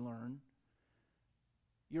things that we learn,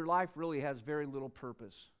 your life really has very little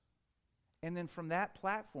purpose. And then from that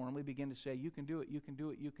platform, we begin to say, you can do it, you can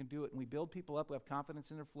do it, you can do it. And we build people up who have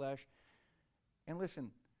confidence in their flesh. And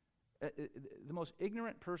listen, the most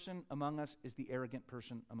ignorant person among us is the arrogant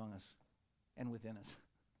person among us and within us.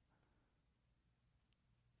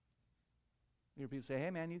 You hear people say, hey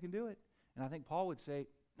man, you can do it. And I think Paul would say,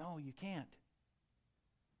 no, you can't.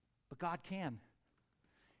 But God can.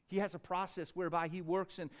 He has a process whereby He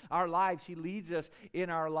works in our lives. He leads us in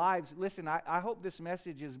our lives. Listen, I hope this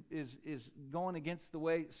message is going against the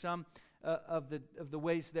way some of the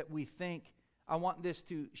ways that we think. I want this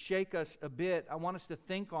to shake us a bit. I want us to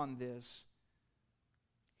think on this.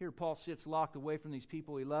 Here Paul sits locked away from these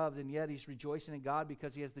people he loved, and yet he's rejoicing in God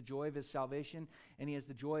because he has the joy of his salvation and he has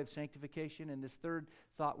the joy of sanctification. And this third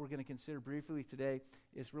thought we're going to consider briefly today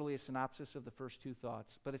is really a synopsis of the first two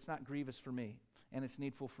thoughts. But it's not grievous for me, and it's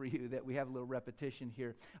needful for you that we have a little repetition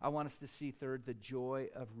here. I want us to see, third, the joy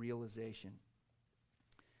of realization.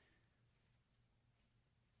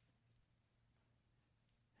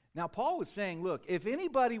 Now, Paul was saying, look, if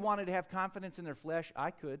anybody wanted to have confidence in their flesh, I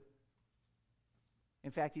could. In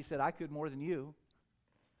fact, he said, I could more than you.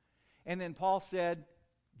 And then Paul said,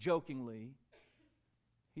 jokingly,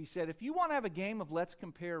 he said, if you want to have a game of let's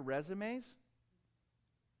compare resumes,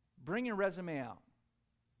 bring your resume out.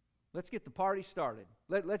 Let's get the party started.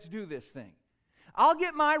 Let's do this thing. I'll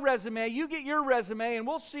get my resume, you get your resume, and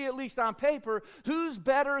we'll see, at least on paper, who's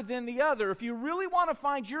better than the other. If you really want to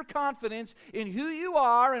find your confidence in who you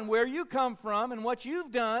are and where you come from and what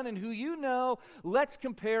you've done and who you know, let's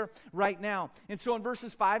compare right now. And so in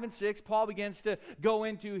verses 5 and 6, Paul begins to go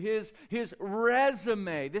into his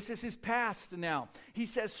resume. This is his past now. He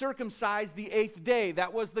says, circumcised the 8th day.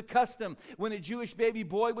 That was the custom. When a Jewish baby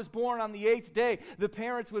boy was born on the 8th day, the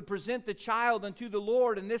parents would present the child unto the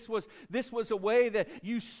Lord, and this was a way that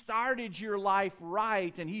you started your life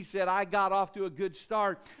right. And he said, I got off to a good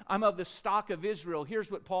start. I'm of the stock of Israel. Here's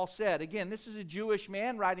what Paul said. Again, this is a Jewish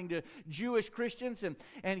man writing to Jewish Christians,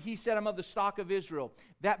 and he said, I'm of the stock of Israel.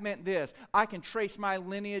 That meant this: I can trace my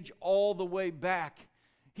lineage all the way back.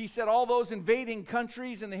 He said, all those invading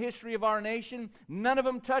countries in the history of our nation, none of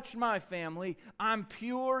them touched my family. I'm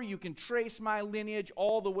pure. You can trace my lineage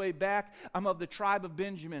all the way back. I'm of the tribe of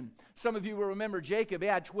Benjamin. Some of you will remember Jacob. He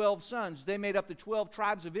had 12 sons. They made up the 12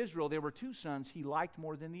 tribes of Israel. There were 2 sons he liked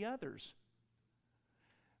more than the others.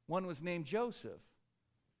 One was named Joseph.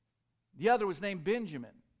 The other was named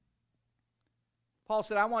Benjamin. Paul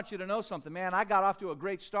said, I want you to know something, man. I got off to a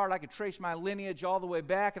great start. I could trace my lineage all the way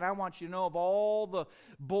back, and I want you to know of all the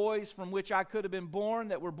boys from which I could have been born,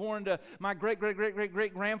 that were born to my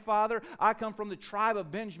great-great-great-great-great-grandfather. I come from the tribe of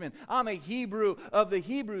Benjamin. I'm a Hebrew of the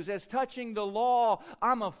Hebrews. As touching the law,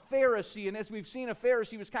 I'm a Pharisee, and as we've seen, a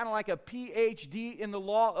Pharisee was kind of like a PhD in the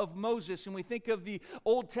law of Moses, and we think of the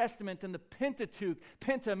Old Testament and the Pentateuch,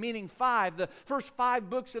 Penta meaning five, the first 5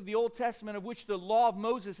 books of the Old Testament of which the law of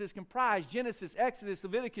Moses is comprised: Genesis, Exodus,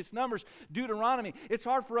 Leviticus, Numbers, Deuteronomy. It's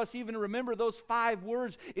hard for us even to remember those 5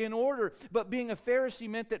 words in order, but being a Pharisee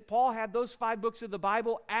meant that Paul had those 5 books of the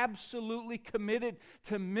Bible absolutely committed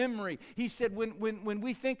to memory. He said, when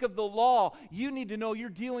we think of the law, you need to know you're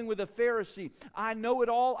dealing with a Pharisee. I know it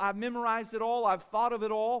all, I've memorized it all, I've thought of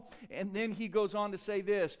it all. And then he goes on to say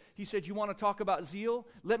this. He said, you want to talk about zeal?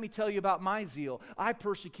 Let me tell you about my zeal. I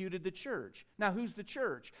persecuted the church. Now, who's the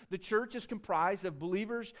church? The church is comprised of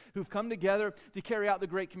believers who've come together to carry out the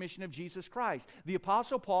Great Commission of Jesus Christ. The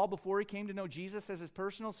Apostle Paul, before he came to know Jesus as his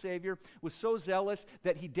personal Savior, was so zealous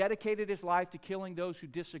that he dedicated his life to killing those who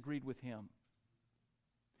disagreed with him.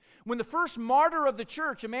 When the first martyr of the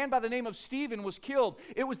church, a man by the name of Stephen, was killed,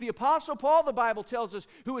 it was the Apostle Paul, the Bible tells us,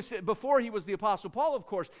 who was, before he was the Apostle Paul, of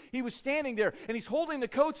course, he was standing there, and he's holding the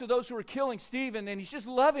coats of those who were killing Stephen, and he's just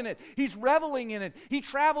loving it. He's reveling in it. He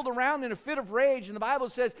traveled around in a fit of rage, and the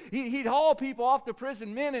Bible says he'd haul people off to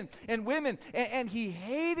prison, men and women, and he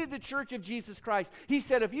hated the church of Jesus Christ. He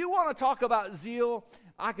said, if you want to talk about zeal,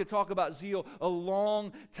 I could talk about zeal a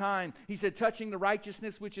long time. He said, touching the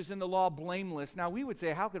righteousness which is in the law, blameless. Now, we would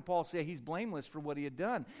say, how could Paul say he's blameless for what he had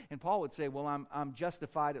done? And Paul would say, well, I'm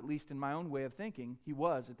justified, at least in my own way of thinking. He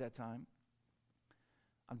was at that time.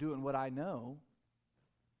 I'm doing what I know.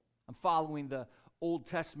 I'm following the Old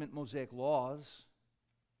Testament Mosaic laws.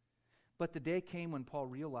 But the day came when Paul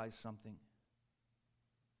realized something.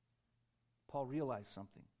 Paul realized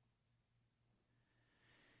something.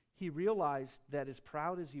 He realized that as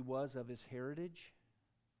proud as he was of his heritage,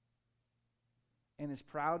 and as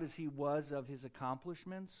proud as he was of his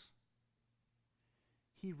accomplishments,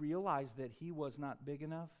 he realized that he was not big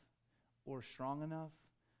enough or strong enough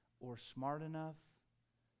or smart enough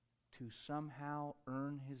to somehow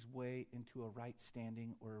earn his way into a right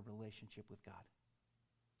standing or a relationship with God.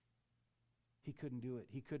 He couldn't do it.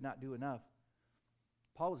 He could not do enough.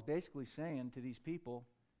 Paul was basically saying to these people,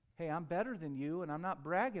 hey, I'm better than you, and I'm not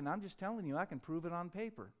bragging. I'm just telling you I can prove it on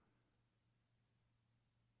paper.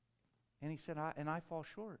 And he said, I fall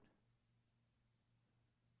short.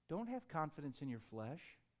 Don't have confidence in your flesh.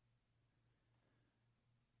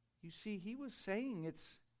 You see, he was saying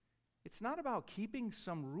it's not about keeping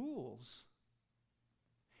some rules.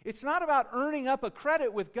 It's not about earning up a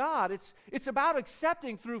credit with God. It's about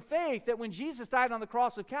accepting through faith that when Jesus died on the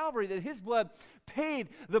cross of Calvary, that his blood paid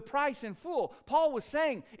the price in full. Paul was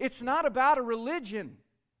saying it's not about a religion.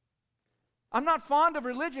 I'm not fond of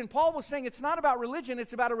religion. Paul was saying it's not about religion,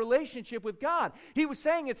 it's about a relationship with God. He was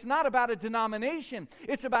saying it's not about a denomination,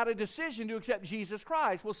 it's about a decision to accept Jesus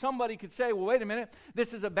Christ. Well, somebody could say, well, wait a minute,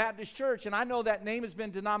 this is a Baptist church, and I know that name has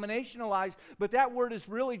been denominationalized, but that word is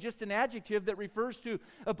really just an adjective that refers to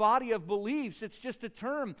a body of beliefs. It's just a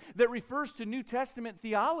term that refers to New Testament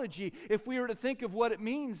theology. If we were to think of what it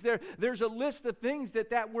means, there's a list of things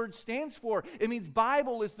that word stands for. It means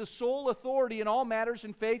Bible is the sole authority in all matters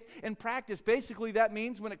in faith and practice. Basically, that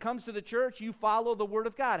means when it comes to the church, you follow the Word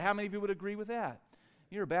of God. How many of you would agree with that?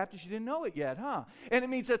 You're a Baptist, you didn't know it yet, huh? And it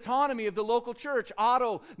means autonomy of the local church,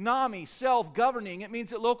 autonomy, self-governing. It means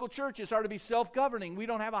that local churches are to be self-governing. We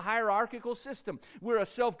don't have a hierarchical system. We're a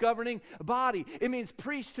self-governing body. It means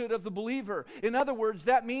priesthood of the believer. In other words,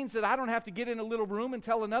 that means that I don't have to get in a little room and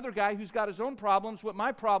tell another guy who's got his own problems what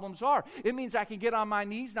my problems are. It means I can get on my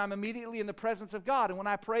knees and I'm immediately in the presence of God. And when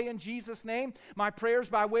I pray in Jesus' name, my prayers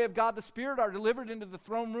by way of God the Spirit are delivered into the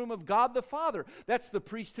throne room of God the Father. That's the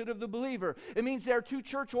priesthood of the believer. It means there are two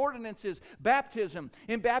church ordinances. Baptism.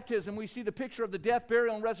 In baptism, we see the picture of the death,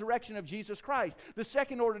 burial, and resurrection of Jesus Christ. The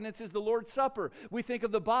second ordinance is the Lord's Supper. We think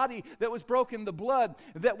of the body that was broken, the blood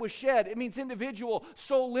that was shed. It means individual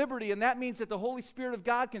soul liberty, and that means that the Holy Spirit of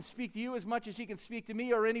God can speak to you as much as He can speak to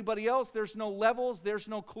me or anybody else. There's no levels. There's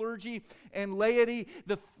no clergy and laity.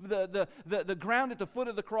 The ground at the foot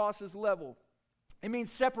of the cross is level. It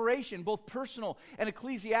means separation, both personal and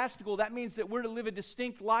ecclesiastical. That means that we're to live a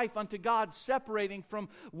distinct life unto God, separating from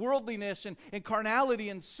worldliness and carnality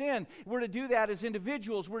and sin. We're to do that as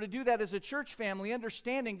individuals. We're to do that as a church family,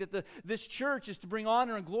 understanding that this church is to bring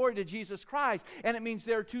honor and glory to Jesus Christ. And it means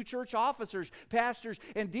there are 2 church officers, pastors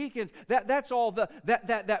and deacons. That's all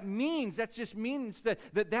that means. That just means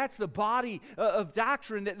that's the body of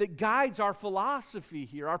doctrine that guides our philosophy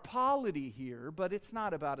here, our polity here. But it's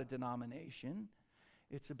not about a denomination.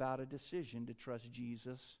 It's about a decision to trust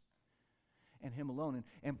Jesus and Him alone.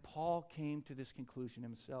 And Paul came to this conclusion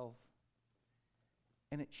himself.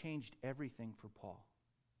 And it changed everything for Paul.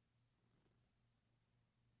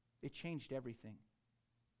 It changed everything.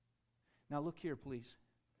 Now look here, please.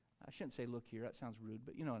 I shouldn't say look here. That sounds rude,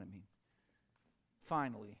 but you know what I mean.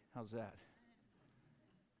 Finally, how's that?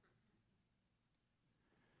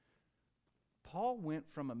 Paul went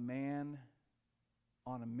from a man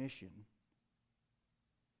on a mission.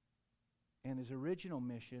 And his original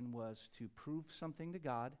mission was to prove something to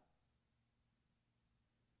God,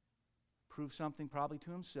 prove something probably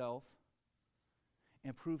to himself,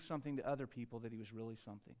 and prove something to other people that he was really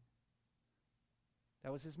something.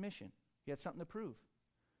 That was his mission. He had something to prove.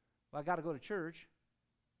 Well, I got to go to church.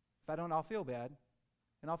 If I don't, I'll feel bad.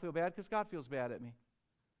 And I'll feel bad because God feels bad at me.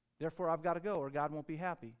 Therefore, I've got to go or God won't be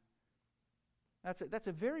happy. That's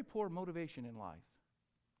a very poor motivation in life.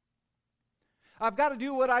 I've got to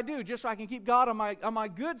do what I do just so I can keep God on my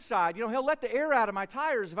good side. You know, He'll let the air out of my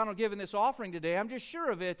tires if I don't give Him this offering today. I'm just sure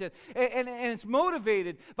of it. And it's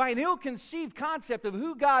motivated by an ill-conceived concept of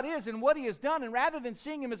who God is and what He has done. And rather than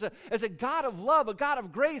seeing Him as a God of love, a God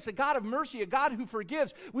of grace, a God of mercy, a God who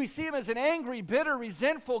forgives, we see Him as an angry, bitter,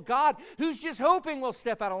 resentful God who's just hoping we'll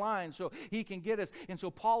step out of line so He can get us. And so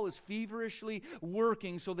Paul is feverishly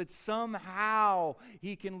working so that somehow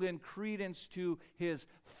he can lend credence to his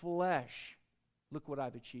flesh. Look what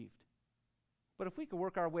I've achieved. But if we could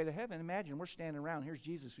work our way to heaven, imagine we're standing around. Here's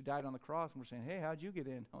Jesus who died on the cross, and we're saying, hey, how'd you get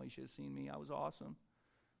in? Oh, you should have seen me. I was awesome.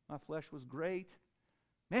 My flesh was great.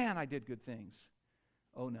 Man, I did good things.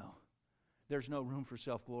 Oh, no. There's no room for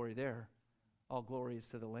self-glory there. All glory is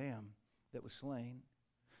to the Lamb that was slain.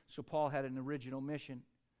 So Paul had an original mission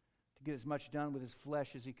to get as much done with his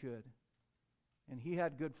flesh as he could. And he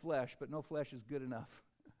had good flesh, but no flesh is good enough.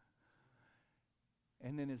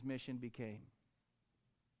 And then his mission became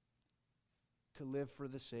to live for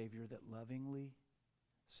the Savior that lovingly,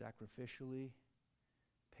 sacrificially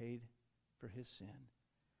paid for his sin.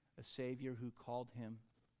 A Savior who called him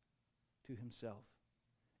to himself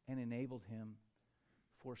and enabled him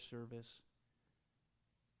for service.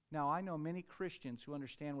 Now, I know many Christians who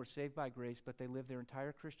understand we're saved by grace, but they live their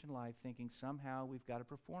entire Christian life thinking somehow we've got to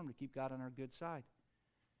perform to keep God on our good side.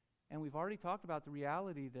 And we've already talked about the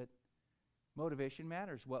reality that motivation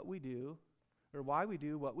matters. What we do, or why we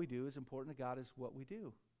do what we do, is important to God as what we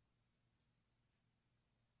do.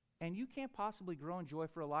 And you can't possibly grow in joy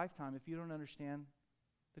for a lifetime if you don't understand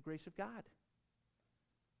the grace of God.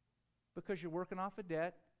 Because you're working off a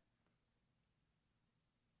debt.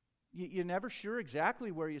 You're never sure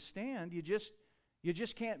exactly where you stand. You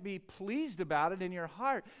just can't be pleased about it in your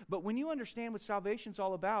heart. But when you understand what salvation's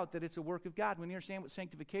all about, that it's a work of God, when you understand what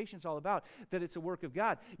sanctification's all about, that it's a work of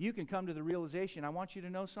God, you can come to the realization, I want you to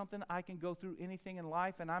know something, I can go through anything in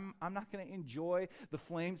life, and I'm not going to enjoy the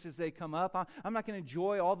flames as they come up. I'm not going to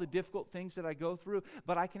enjoy all the difficult things that I go through,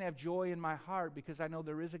 but I can have joy in my heart because I know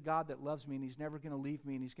there is a God that loves me, and He's never going to leave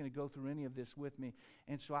me, and He's going to go through any of this with me.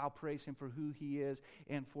 And so I'll praise Him for who He is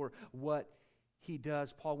and for what He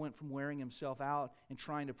does. Paul went from wearing himself out and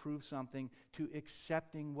trying to prove something to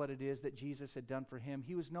accepting what it is that Jesus had done for him.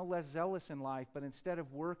 He was no less zealous in life, but instead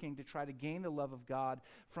of working to try to gain the love of God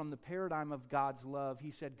from the paradigm of God's love, he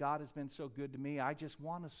said, God has been so good to me, I just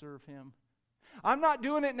want to serve Him. I'm not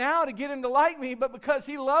doing it now to get Him to like me, but because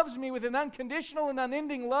He loves me with an unconditional and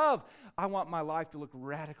unending love, I want my life to look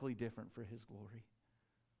radically different for His glory.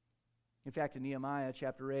 In fact, in Nehemiah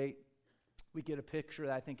chapter 8, we get a picture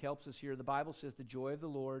that I think helps us here. The Bible says the joy of the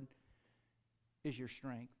Lord is your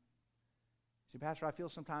strength. See, Pastor, I feel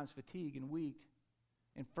sometimes fatigued and weak,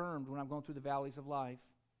 infirmed when I'm going through the valleys of life.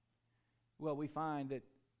 Well, we find that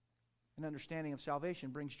an understanding of salvation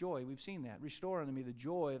brings joy. We've seen that. Restore unto me the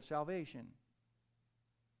joy of salvation.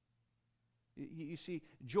 You see,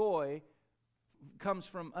 joy comes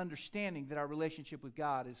from understanding that our relationship with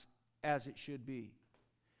God is as it should be.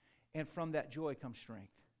 And from that joy comes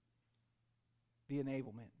strength. The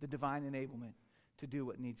enablement, the divine enablement to do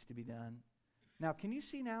what needs to be done. Now, can you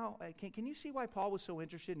see now, can you see why Paul was so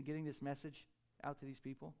interested in getting this message out to these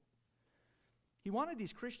people? He wanted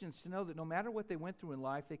these Christians to know that no matter what they went through in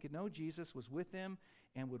life, they could know Jesus was with them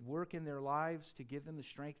and would work in their lives to give them the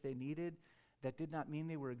strength they needed. That did not mean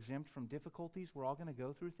they were exempt from difficulties. We're all going to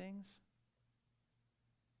go through things.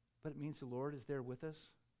 But it means the Lord is there with us.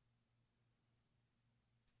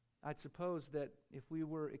 I'd suppose that if we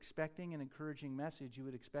were expecting an encouraging message, you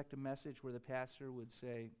would expect a message where the pastor would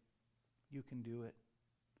say, "You can do it.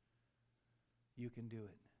 You can do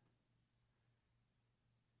it.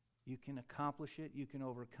 You can accomplish it. You can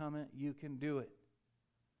overcome it. You can do it."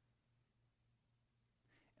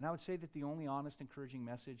 And I would say that the only honest, encouraging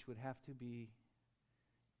message would have to be,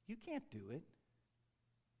 "You can't do it.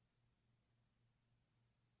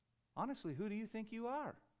 Honestly, who do you think you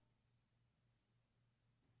are?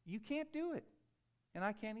 You can't do it, and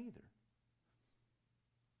I can't either.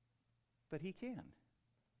 But He can. And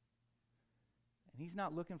He's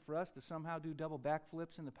not looking for us to somehow do double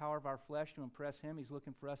backflips in the power of our flesh to impress Him. He's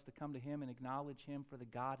looking for us to come to Him and acknowledge Him for the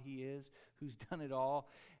God He is, who's done it all,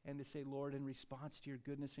 and to say, "Lord, in response to your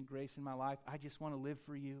goodness and grace in my life, I just want to live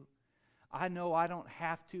for you. I know I don't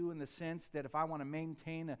have to, in the sense that if I want to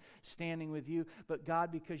maintain a standing with you, but God,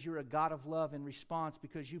 because you're a God of love, in response,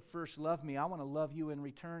 because you first loved me, I want to love you in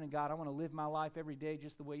return. And God, I want to live my life every day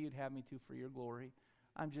just the way you'd have me to for your glory."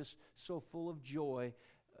 I'm just so full of joy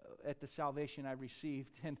at the salvation I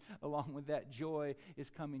received, and along with that joy is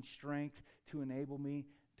coming strength to enable me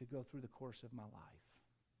to go through the course of my life.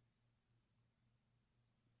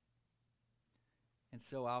 And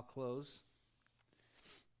so I'll close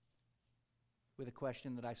with a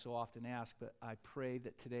question that I so often ask, but I pray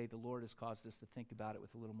that today the Lord has caused us to think about it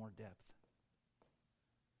with a little more depth.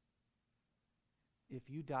 If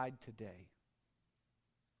you died today,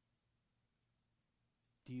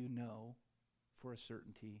 do you know for a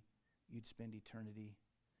certainty you'd spend eternity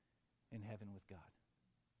in heaven with God?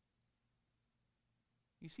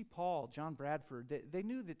 You see, Paul, John Bradford, they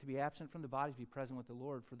knew that to be absent from the body is to be present with the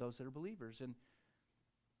Lord for those that are believers, and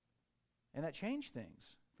that changed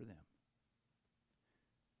things for them.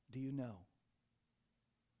 Do you know?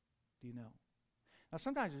 Do you know? Now,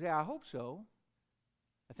 sometimes you say, "I hope so.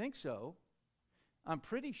 I think so. I'm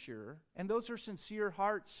pretty sure." And those are sincere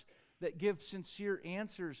hearts that give sincere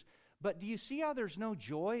answers. But do you see how there's no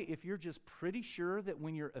joy if you're just pretty sure that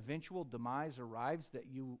when your eventual demise arrives that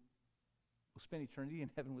you will spend eternity in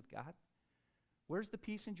heaven with God? Where's the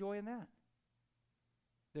peace and joy in that?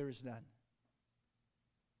 There is none.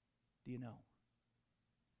 Do you know?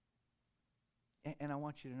 And I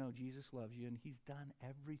want you to know Jesus loves you, and He's done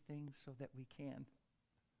everything so that we can.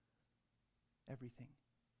 Everything.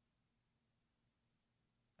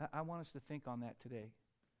 I want us to think on that today.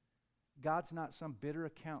 God's not some bitter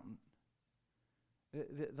accountant.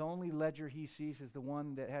 The only ledger He sees is the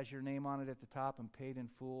one that has your name on it at the top and paid in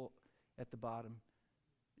full at the bottom.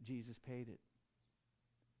 Jesus paid it.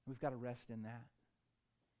 We've got to rest in that.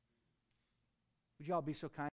 Would you all be so kind?